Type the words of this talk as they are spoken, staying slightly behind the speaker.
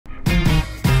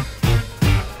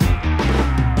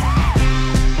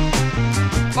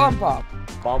pop.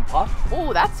 Bomb pop?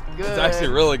 Oh, that's good. It's actually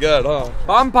really good, huh?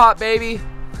 Bomb pop, baby.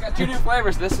 We got 2 new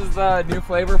flavors. This is the new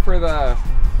flavor for the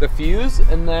fuse,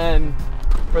 and then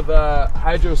for the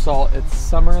hydro salt, it's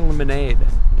summer lemonade.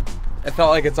 It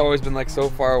felt like it's always been like so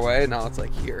far away. Now it's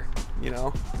like here, you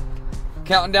know?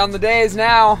 Counting down the days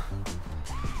now.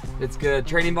 It's good.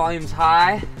 Training volume's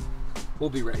high. We'll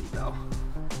be ready though.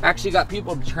 Actually got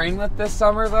people to train with this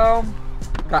summer though.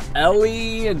 Got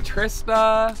Ellie and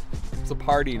Trista. It's a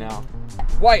party now.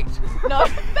 White. No,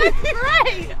 that's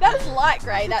gray. That's light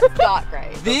gray. That's dark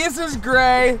gray. This is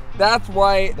gray. That's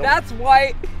white. That's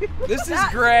white. This is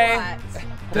gray. White.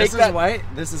 This is white.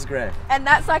 This is gray. And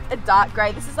that's like a dark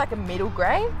gray. This is like a middle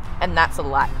gray, and that's a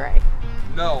light gray.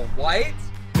 No, white.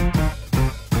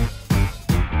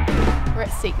 We're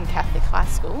at Seton Catholic High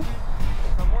School.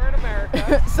 Somewhere in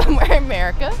America. Somewhere in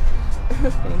America.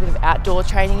 Getting a bit of outdoor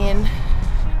training in.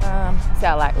 It's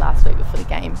our like last week before the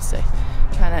game, so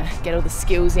trying to get all the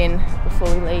skills in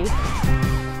before we leave.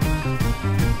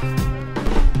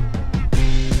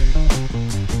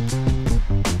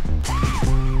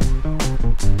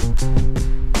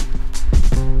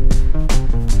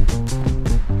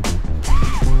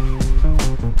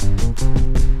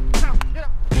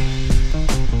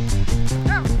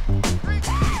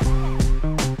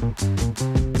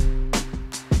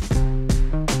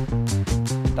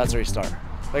 That's where you start.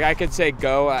 Like I could say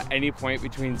go at any point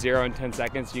between 0 and 10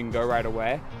 seconds, you can go right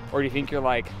away. Or do you think you're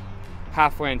like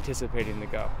halfway anticipating the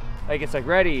go? Like it's like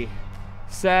ready,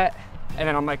 set, and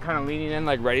then I'm like kind of leaning in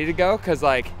like ready to go. Cause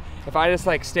like if I just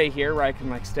like stay here where I can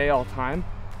like stay all the time,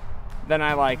 then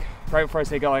I like, right before I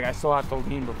say go, like I still have to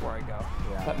lean before I go.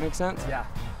 Yeah. Does that make sense? Yeah.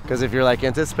 Because if you're like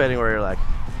anticipating where you're like,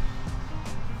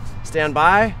 stand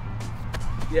by.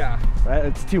 Yeah. Right,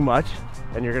 it's too much.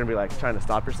 And you're gonna be like trying to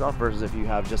stop yourself versus if you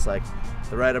have just like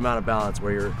the right amount of balance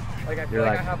where you're like I feel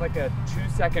like I have like a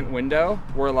 2-second window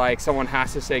where like someone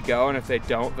has to say go, and if they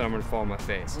don't, then I'm gonna fall on my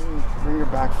face. Bring your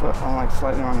back foot on like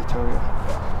slightly on the toe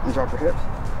and drop your hips.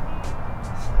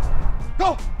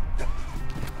 Go!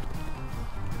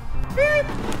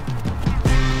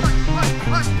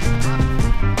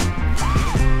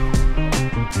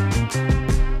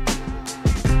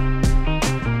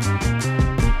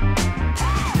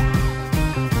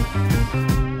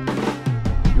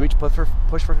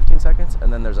 Push for 15 seconds,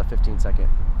 and then there's a 15-second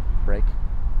break.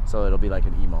 So it'll be like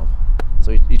an EMOM.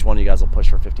 So each one of you guys will push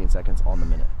for 15 seconds on the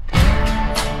minute.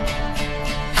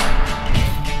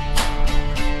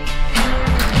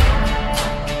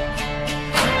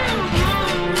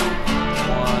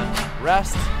 One,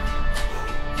 rest.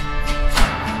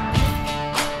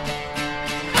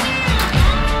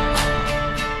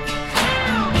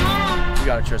 You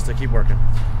got it, Trista, keep working.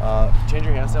 Change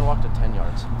your handstand walk to 10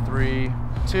 yards. 3,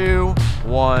 2,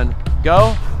 1,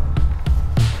 go.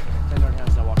 10-yard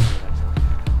handstand walk to the next one.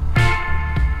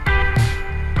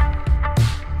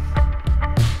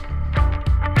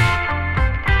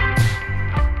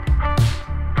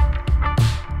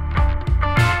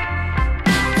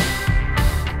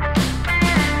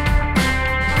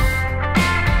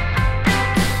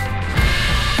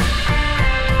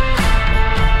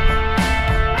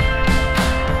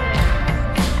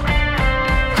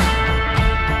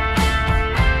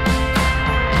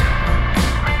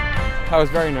 I was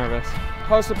very nervous.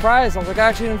 I was surprised. I was like, I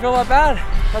actually didn't feel that bad.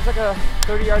 That's like a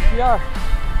 30-yard PR.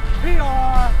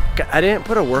 PR! I didn't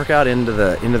put a workout into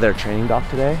their training doc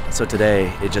today. So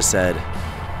today it just said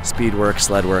speed work,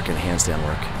 sled work, and handstand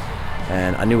work.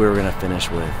 And I knew we were gonna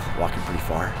finish with walking pretty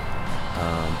far.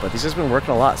 But these guys have been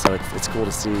working a lot, so it's cool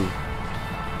to see.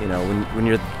 You know, when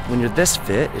you're this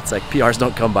fit, it's like PRs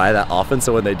don't come by that often.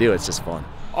 So when they do, it's just fun.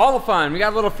 All the fun. We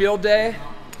got a little field day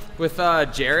with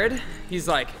Jared. He's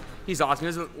awesome.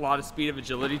 He does a lot of speed of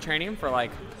agility training for like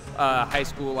high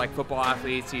school like football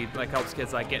athletes. He like helps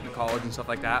kids like get into college and stuff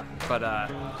like that. But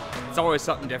it's always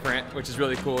something different, which is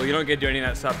really cool. You don't get to do any of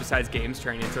that stuff besides games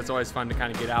training, so it's always fun to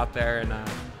kind of get out there and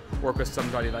work with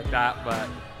somebody like that. But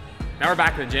now we're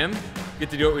back in the gym.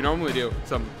 Get to do what we normally do.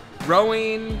 Some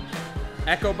rowing,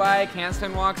 echo bike,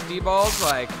 handstand walks, D-balls,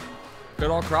 like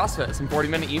good old CrossFit. Some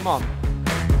 40-minute EMOM.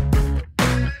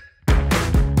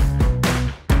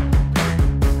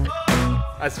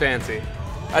 That's fancy.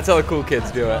 That's how the cool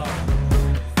kids do it.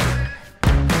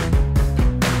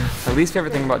 My least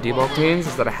favorite thing about D-ball cleans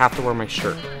is that I have to wear my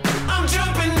shirt. I'm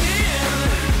jumping in,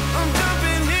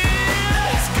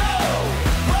 let's go.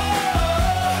 Whoa,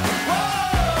 whoa.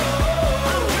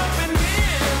 I'm jumping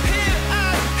in, here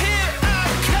I,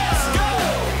 let's go.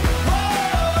 Whoa,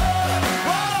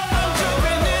 whoa. I'm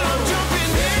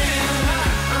jumping in,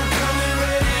 I'm coming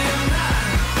ready now.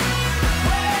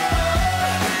 Whoa,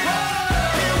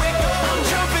 whoa. Here we go, I'm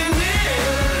jumping in.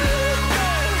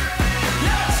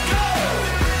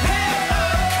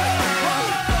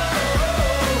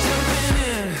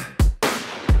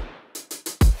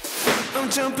 I'm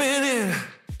jumping in.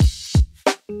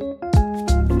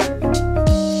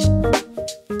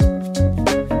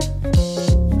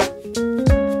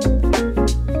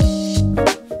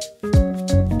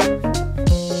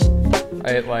 I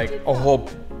ate like a whole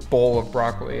bowl of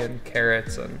broccoli and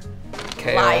carrots and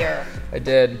kale. Liar. I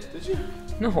did. Did you?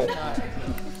 No.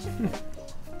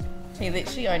 He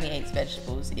literally only eats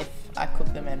vegetables if I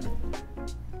cook them and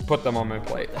Put them on my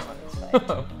plate. put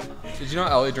them on his plate. Did you know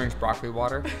Ellie drinks broccoli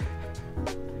water?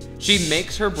 She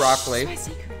makes her broccoli. My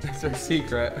secret. It's her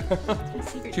secret. My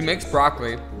secret. She makes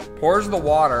broccoli, pours the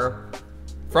water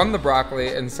from the broccoli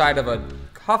inside of a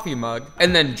coffee mug,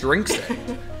 and then drinks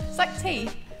it. It's like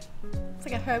tea. It's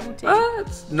like a herbal tea.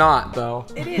 It's not though.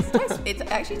 It is. It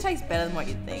actually tastes better than what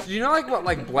you'd think. Do you know like what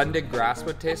like blended grass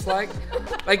would taste like?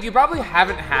 Like you probably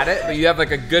haven't had it, but you have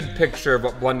like a good picture of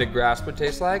what blended grass would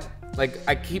taste like. Like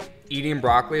I keep eating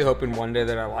broccoli, hoping one day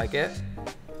that I like it.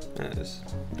 And it just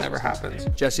never happens.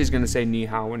 Jesse's gonna say ni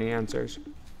hao when he answers.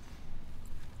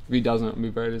 If he doesn't, I'll be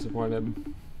very disappointed.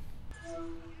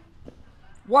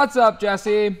 What's up,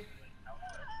 Jesse? Do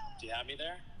you have me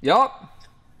there? Yup.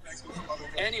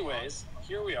 Anyways,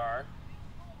 here we are.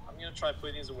 I'm gonna try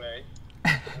putting these away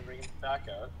and bring them back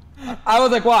out. I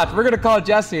was like, watch, we're gonna call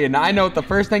Jesse, and I know what the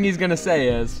first thing he's gonna say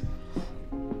is.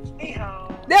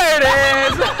 There it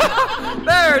is!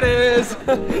 There it is!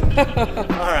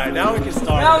 All right, now we can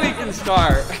start. Now we can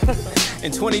start.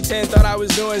 In 2010, thought I was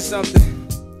doing something.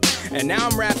 And now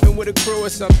I'm rapping with a crew or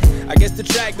something. I guess the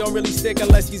track don't really stick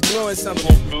unless he's gluing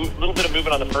something. A little bit of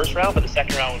movement on the first round, but the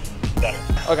second round was better.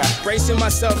 Okay. Bracing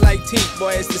myself like teeth,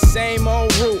 boy, it's the same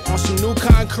old route on some new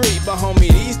concrete. But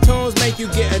homie, these tunes make you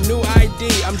get a new ID.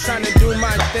 I'm trying to do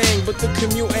my thing, but the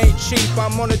commute ain't cheap.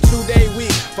 I'm on a 2-day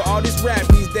week for all this rap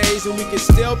these days. And we can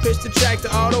still pitch the track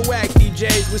to all the whack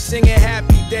DJs. We're singing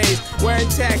happy days, wearing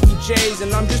tacky J's.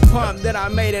 And I'm just pumped that I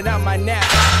made it out my nap.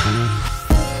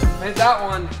 Made that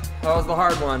one. That was the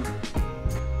hard one.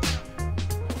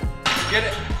 Get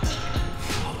it.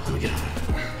 Let me get it.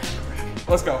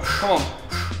 Let's go. Come on.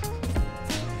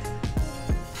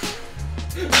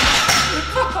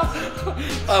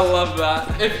 I love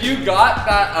that. If you got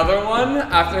that other one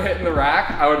after hitting the rack,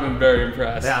 I would have been very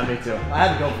impressed. Yeah, me too. I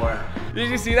had to go for it.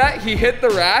 Did you see that? He hit the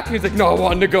rack. He's like, no, I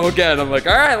wanted to go again. I'm like,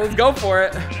 all right, let's go for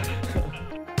it.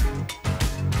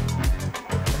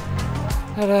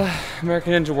 At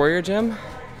American Ninja Warrior Gym,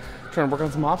 trying to work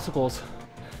on some obstacles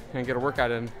and get a workout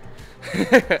in.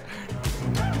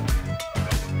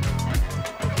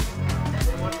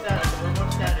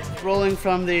 Rolling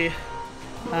from the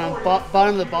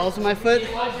bottom of the balls of my foot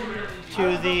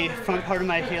to the front part of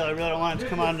my heel. I really don't want it to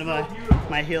come onto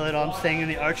my heel at all. I'm staying in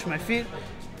the arch of my feet.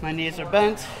 My knees are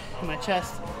bent, and my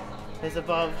chest is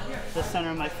above the center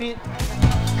of my feet.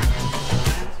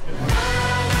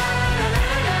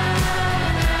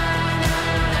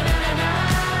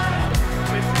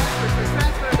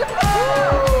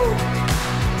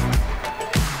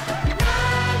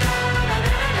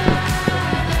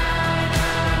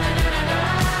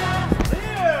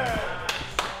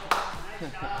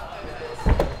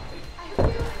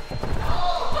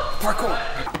 Parkour!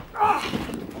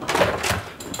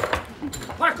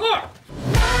 Parkour!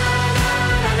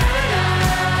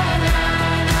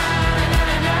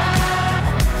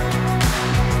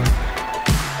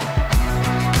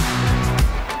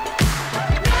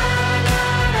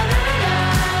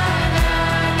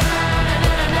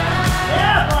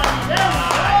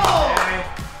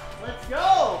 Let's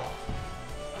go!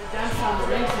 We're down on the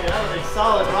ring too. That was a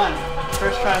solid run.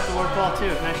 First try with the work ball too.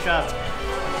 Nice job.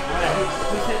 All right,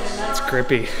 who's hitting that? It's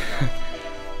grippy.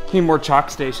 Need more chalk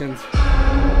stations.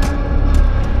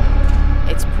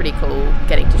 It's pretty cool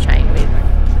getting to train with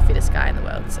the fittest guy in the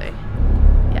world, so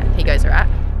yeah, he goes alright.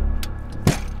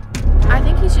 I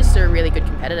think he's just a really good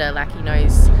competitor. Like, he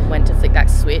knows when to flick that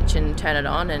switch and turn it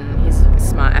on, and he's a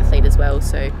smart athlete as well.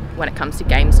 So when it comes to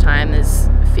games time, there's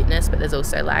fitness, but there's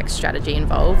also like strategy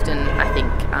involved, and I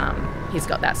think he's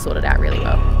got that sorted out really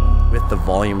well. With the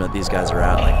volume that these guys are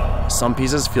at, like some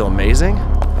pieces feel amazing,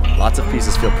 lots of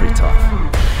pieces feel pretty tough.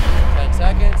 10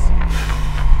 seconds.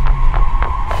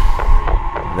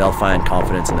 They'll find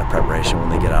confidence in their preparation when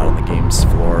they get out on the games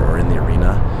floor or in the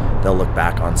arena. They'll look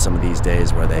back on some of these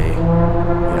days where they,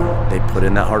 they put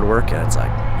in that hard work, and it's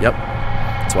like, yep,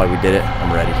 that's why we did it,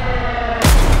 I'm ready.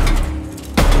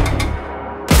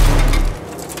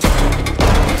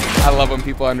 I love when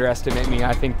people underestimate me.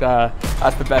 I think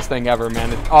that's the best thing ever,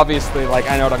 man. Obviously, like,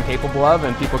 I know what I'm capable of,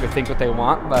 and people can think what they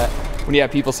want, but when you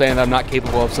have people saying that I'm not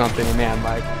capable of something, man,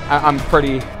 like, I'm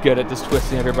pretty good at just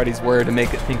twisting everybody's word to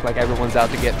make it think like everyone's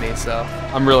out to get me. So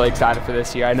I'm really excited for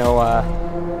this year. I know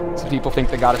some people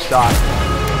think they got a shot.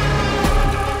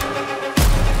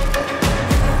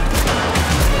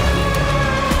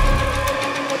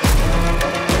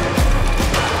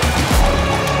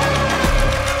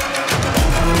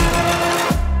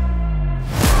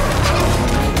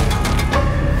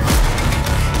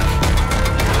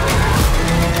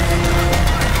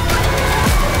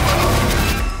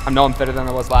 know I'm fitter than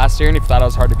I was last year, and if you thought I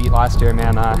was hard to beat last year,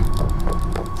 man, it's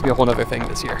gonna be a whole other thing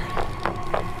this year.